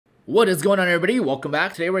What is going on, everybody? Welcome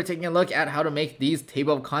back. Today we're taking a look at how to make these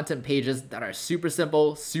table of content pages that are super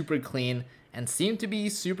simple, super clean, and seem to be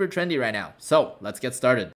super trendy right now. So let's get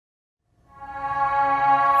started.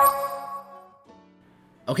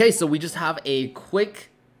 Okay, so we just have a quick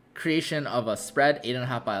creation of a spread,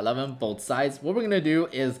 8.5 by 11, both sides. What we're gonna do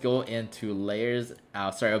is go into layers,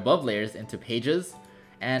 above layers into pages.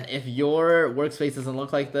 And if your workspace doesn't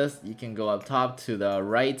look like this, you can go up top to the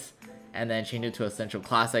right and then change it to Essential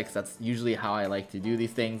Classics. That's usually how I like to do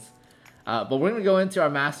these things. But we're gonna go into our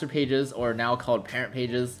master pages, or now called parent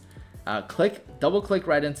pages. Double click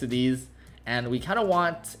right into these, and we kind of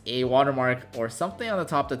want a watermark or something on the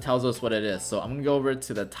top that tells us what it is. So I'm gonna go over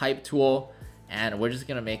to the type tool, and we're just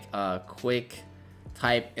gonna make a quick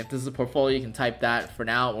type. If this is a portfolio, you can type that. For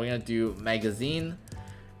now, we're gonna do magazine,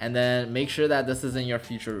 and then make sure that this is in your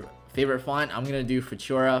future favorite font. I'm gonna do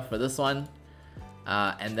Futura for this one.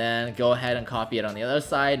 And then go ahead and copy it on the other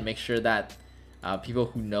side. Make sure that people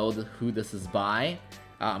who know who this is by.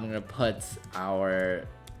 I'm gonna put our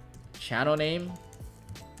channel name,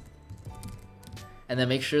 and then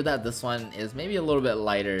make sure that this one is maybe a little bit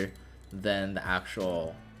lighter than the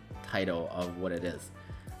actual title of what it is.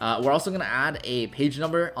 We're also gonna add a page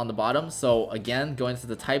number on the bottom. So again, go into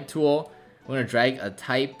the type tool. We're gonna drag a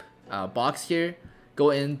type box here.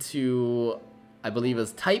 Go into, I believe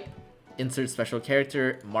is type. Insert special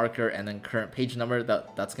character, marker, and then current page number.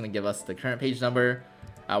 That's going to give us the current page number.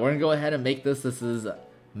 We're going to go ahead and make this is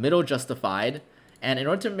middle justified. And in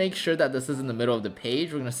order to make sure that this is in the middle of the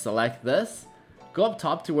page, we're going to select this. Go up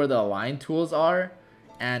top to where the align tools are.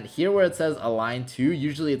 And here where it says align to,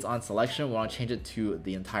 usually it's on selection. We want to change it to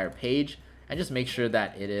the entire page. And just make sure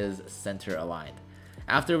that it is center aligned.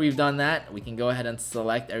 After we've done that, we can go ahead and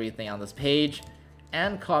select everything on this page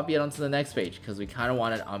and copy it onto the next page, because we kind of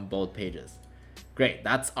want it on both pages. Great,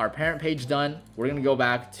 that's our parent page done. We're gonna go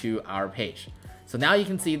back to our page. So now you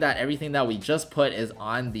can see that everything that we just put is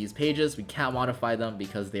on these pages. We can't modify them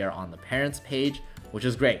because they are on the parents page, which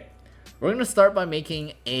is great. We're gonna start by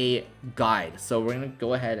making a guide. So we're gonna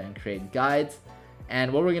go ahead and create guides.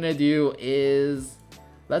 And what we're gonna do is,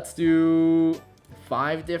 let's do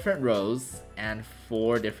 5 different rows and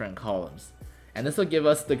 4 different columns. And this will give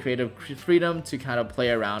us the creative freedom to kind of play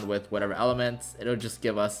around with whatever elements. It'll just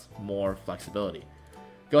give us more flexibility.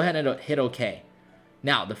 Go ahead and hit OK.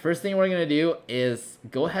 Now, the first thing we're going to do is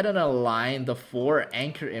go ahead and align the 4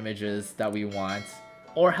 anchor images that we want,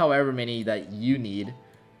 or however many that you need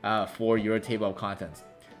for your table of contents.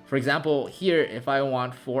 For example, here, if I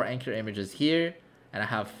want 4 anchor images here, and I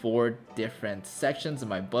have 4 different sections in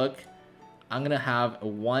my book, I'm gonna have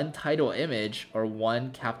 1 title image or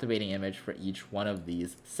 1 captivating image for each one of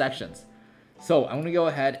these sections. So I'm gonna go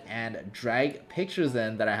ahead and drag pictures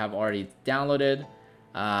in that I have already downloaded.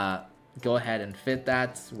 Go ahead and fit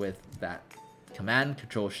that with that command,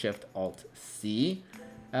 Control-Shift-Alt-C,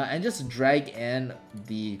 and just drag in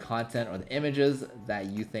the content or the images that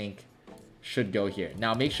you think should go here.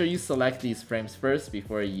 Now make sure you select these frames first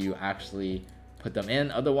before you actually put them in,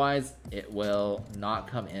 otherwise it will not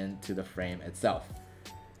come into the frame itself.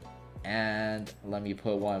 And let me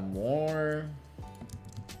put one more.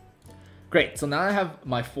 Great, so now I have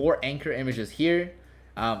my 4 anchor images here.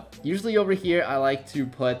 Usually over here I like to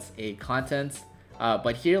put a content,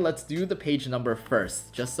 but here let's do the page number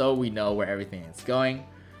first, just so we know where everything is going.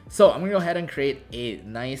 So I'm gonna go ahead and create a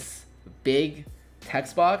nice big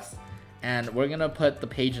text box, and we're gonna put the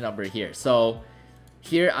page number here. So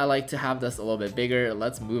here I like to have this a little bit bigger.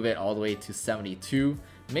 Let's move it all the way to 72.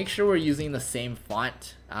 Make sure we're using the same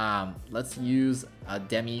font. Let's use a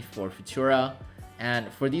Demi for Futura.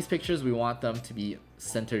 And for these pictures, we want them to be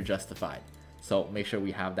center justified. So make sure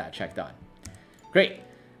we have that checked on. Great.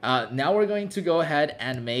 Now we're going to go ahead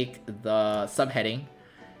and make the subheading.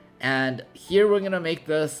 And here we're gonna make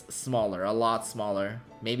this smaller, a lot smaller.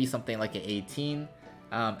 Maybe something like an 18.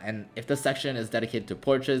 And if the section is dedicated to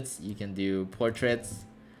portraits, you can do portraits.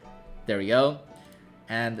 There we go.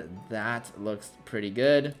 And that looks pretty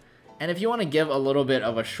good. And if you want to give a little bit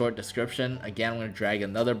of a short description, again, I'm going to drag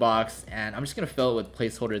another box, and I'm just going to fill it with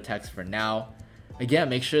placeholder text for now. Again,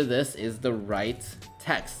 make sure this is the right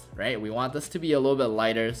text, right? We want this to be a little bit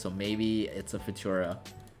lighter, so maybe it's a Futura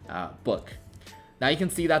book. Now you can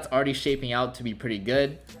see that's already shaping out to be pretty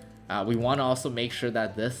good. We want to also make sure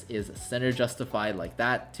that this is center justified like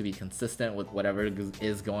that to be consistent with whatever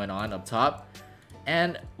is going on up top.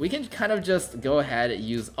 And we can kind of just go ahead,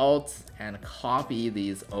 use Alt and copy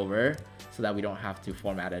these over so that we don't have to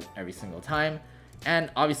format it every single time. And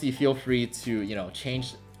obviously feel free to,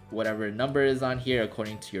 change whatever number is on here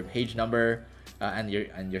according to your page number. and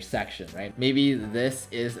your section, right? Maybe this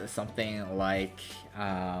is something like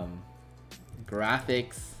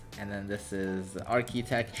graphics, and then this is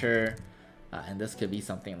architecture, and this could be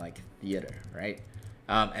something like theater, right?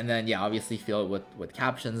 And then yeah, obviously fill it with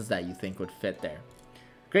captions that you think would fit there.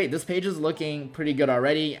 Great, this page is looking pretty good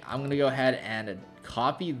already. I'm gonna go ahead and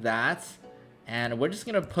copy that, and we're just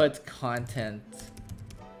gonna put content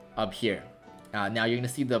up here. Now you're gonna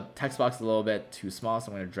see the text box a little bit too small,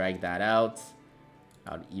 so I'm gonna drag that out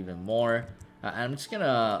even more. And I'm just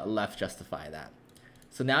gonna left justify that.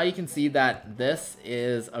 So now you can see that this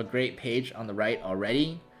is a great page on the right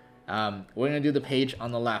already. We're gonna do the page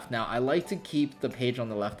on the left. Now I like to keep the page on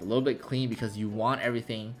the left a little bit clean because you want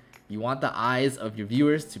everything, you want the eyes of your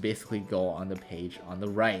viewers to basically go on the page on the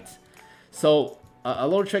right. So a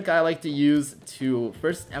little trick I like to use to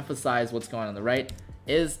first emphasize what's going on the right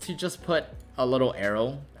is to just put a little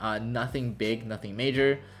arrow, nothing big, nothing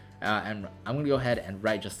major, and I'm gonna go ahead and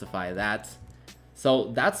right justify that.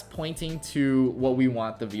 So that's pointing to what we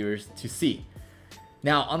want the viewers to see.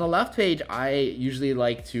 Now on the left page, I usually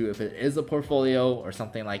like to, if it is a portfolio or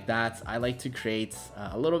something like that, I like to create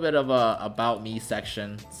a little bit of a about me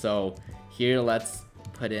section. So here let's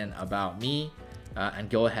put in about me and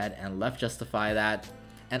go ahead and left justify that.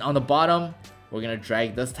 And on the bottom, we're gonna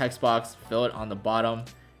drag this text box, fill it on the bottom,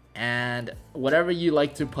 and whatever you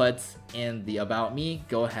like to put in the about me,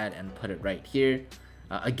 go ahead and put it right here.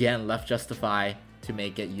 Again, left justify to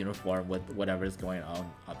make it uniform with whatever is going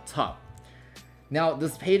on up top. Now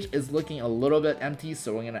this page is looking a little bit empty,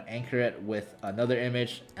 so we're gonna anchor it with another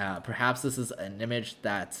image. Perhaps this is an image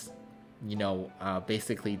that, you know,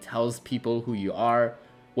 basically tells people who you are,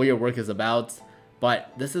 what your work is about.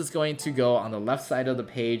 But this is going to go on the left side of the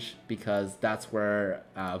page because that's where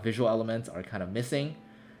visual elements are kind of missing.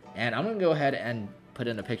 And I'm gonna go ahead and put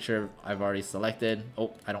in a picture I've already selected.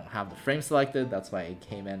 Oh, I don't have the frame selected. That's why it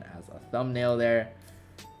came in as a thumbnail there.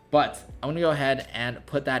 But I'm gonna go ahead and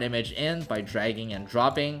put that image in by dragging and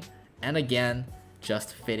dropping, and again,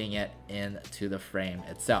 just fitting it into the frame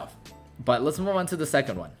itself. But let's move on to the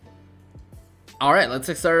second one. All right, let's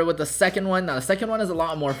get started with the second one. Now the second one is a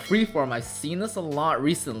lot more freeform. I've seen this a lot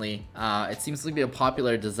recently. It seems to be a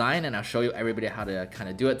popular design, and I'll show you everybody how to kind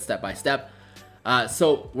of do it step by step.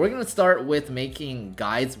 So we're gonna start with making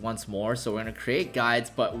guides once more. So we're gonna create guides,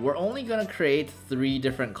 but we're only gonna create 3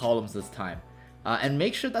 different columns this time. And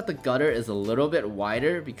make sure that the gutter is a little bit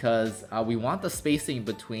wider because we want the spacing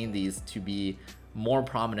between these to be more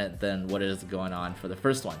prominent than what is going on for the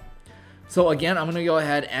first one. So again, I'm gonna go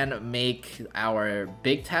ahead and make our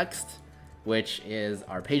big text, which is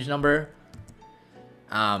our page number.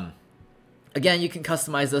 Again, you can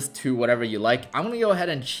customize this to whatever you like. I'm gonna go ahead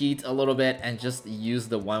and cheat a little bit and just use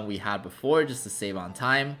the one we had before just to save on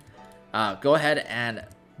time. Go ahead and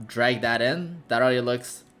drag that in. That already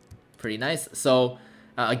looks pretty nice. So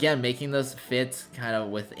again, making this fit kind of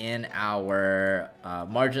within our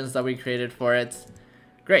margins that we created for it.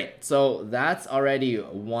 Great, so that's already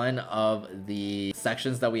one of the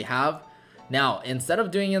sections that we have. Now, instead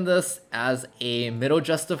of doing this as a middle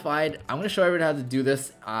justified, I'm going to show everybody how to do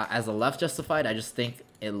this as a left justified. I just think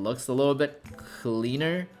it looks a little bit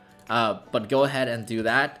cleaner, but go ahead and do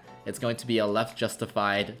that. It's going to be a left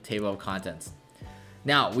justified table of contents.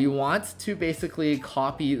 Now, we want to basically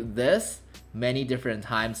copy this many different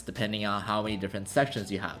times depending on how many different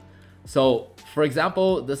sections you have. So, for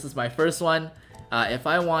example, this is my first one. If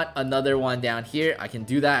I want another one down here, I can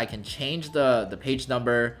do that. I can change the page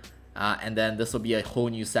number, and then this will be a whole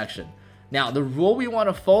new section. Now, the rule we want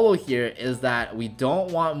to follow here is that we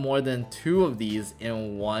don't want more than 2 of these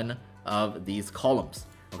in one of these columns.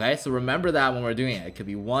 Okay, so remember that when we're doing it. It could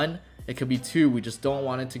be 1, it could be 2. We just don't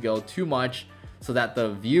want it to go too much so that the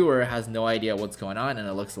viewer has no idea what's going on and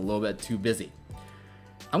it looks a little bit too busy.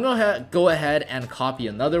 I'm gonna go ahead and copy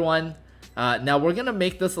another one. Now we're gonna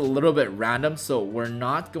make this a little bit random, so we're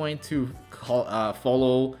not going to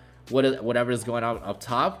follow whatever is going on up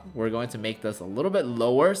top. We're going to make this a little bit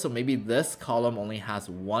lower, so maybe this column only has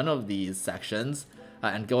 1 of these sections,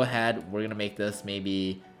 and go ahead, we're gonna make this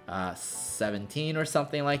maybe 17 or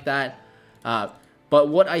something like that. But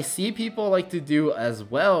what I see people like to do as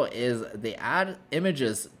well is they add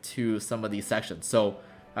images to some of these sections. So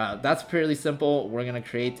that's pretty simple. We're gonna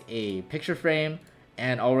create a picture frame,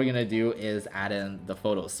 and all we're gonna do is add in the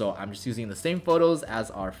photos. So I'm just using the same photos as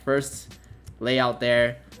our first layout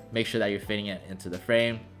there. Make sure that you're fitting it into the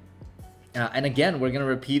frame. And again, we're gonna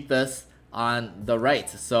repeat this on the right.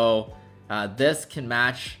 So this can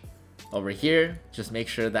match over here. Just make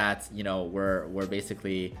sure that, you know, we're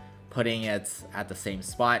basically putting it at the same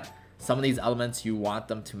spot. Some of these elements you want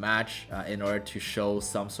them to match in order to show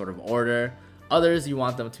some sort of order. Others, you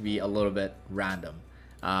want them to be a little bit random.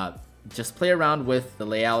 Just play around with the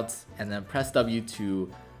layouts and then press W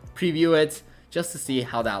to preview it just to see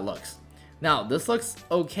how that looks. Now, this looks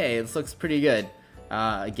okay. This looks pretty good.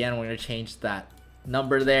 Again, we're going to change that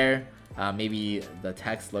number there. Maybe the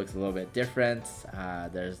text looks a little bit different.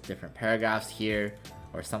 There's different paragraphs here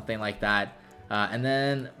or something like that. And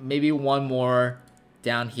then maybe one more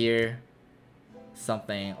down here,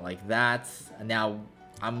 something like that. Now,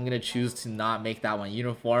 I'm going to choose to not make that one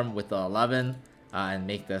uniform with the 11 and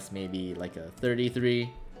make this maybe like a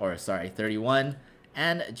 31,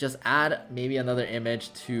 and just add maybe another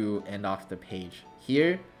image to end off the page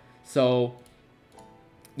here. So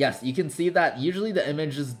yes, you can see that usually the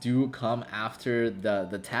images do come after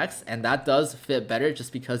the text, and that does fit better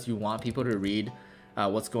just because you want people to read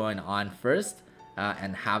what's going on first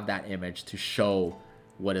and have that image to show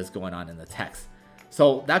what is going on in the text.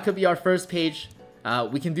 So that could be our first page.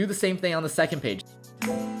 We can do the same thing on the second page.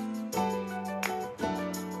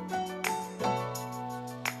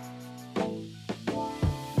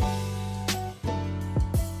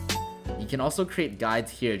 You can also create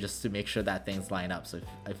guides here just to make sure that things line up. So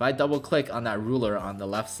if I double click on that ruler on the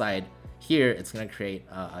left side here, it's going to create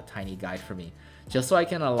a tiny guide for me, just so I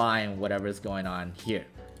can align whatever is going on here,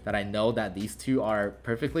 that I know that these two are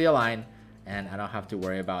perfectly aligned and I don't have to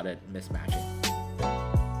worry about it mismatching.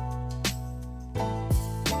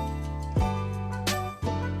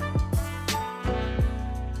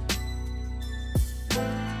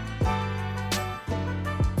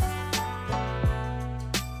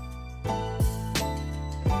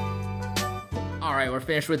 Alright, we're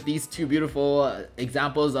finished with these two beautiful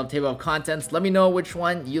examples of table of contents. Let me know which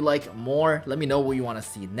one you like more. Let me know what you want to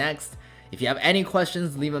see next. If you have any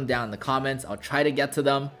questions, leave them down in the comments. I'll try to get to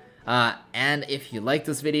them. And if you like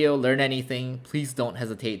this video, learn anything, please don't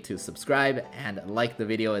hesitate to subscribe and like the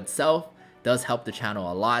video itself. It does help the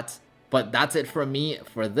channel a lot. But that's it from me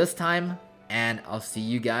for this time, and I'll see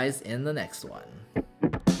you guys in the next one.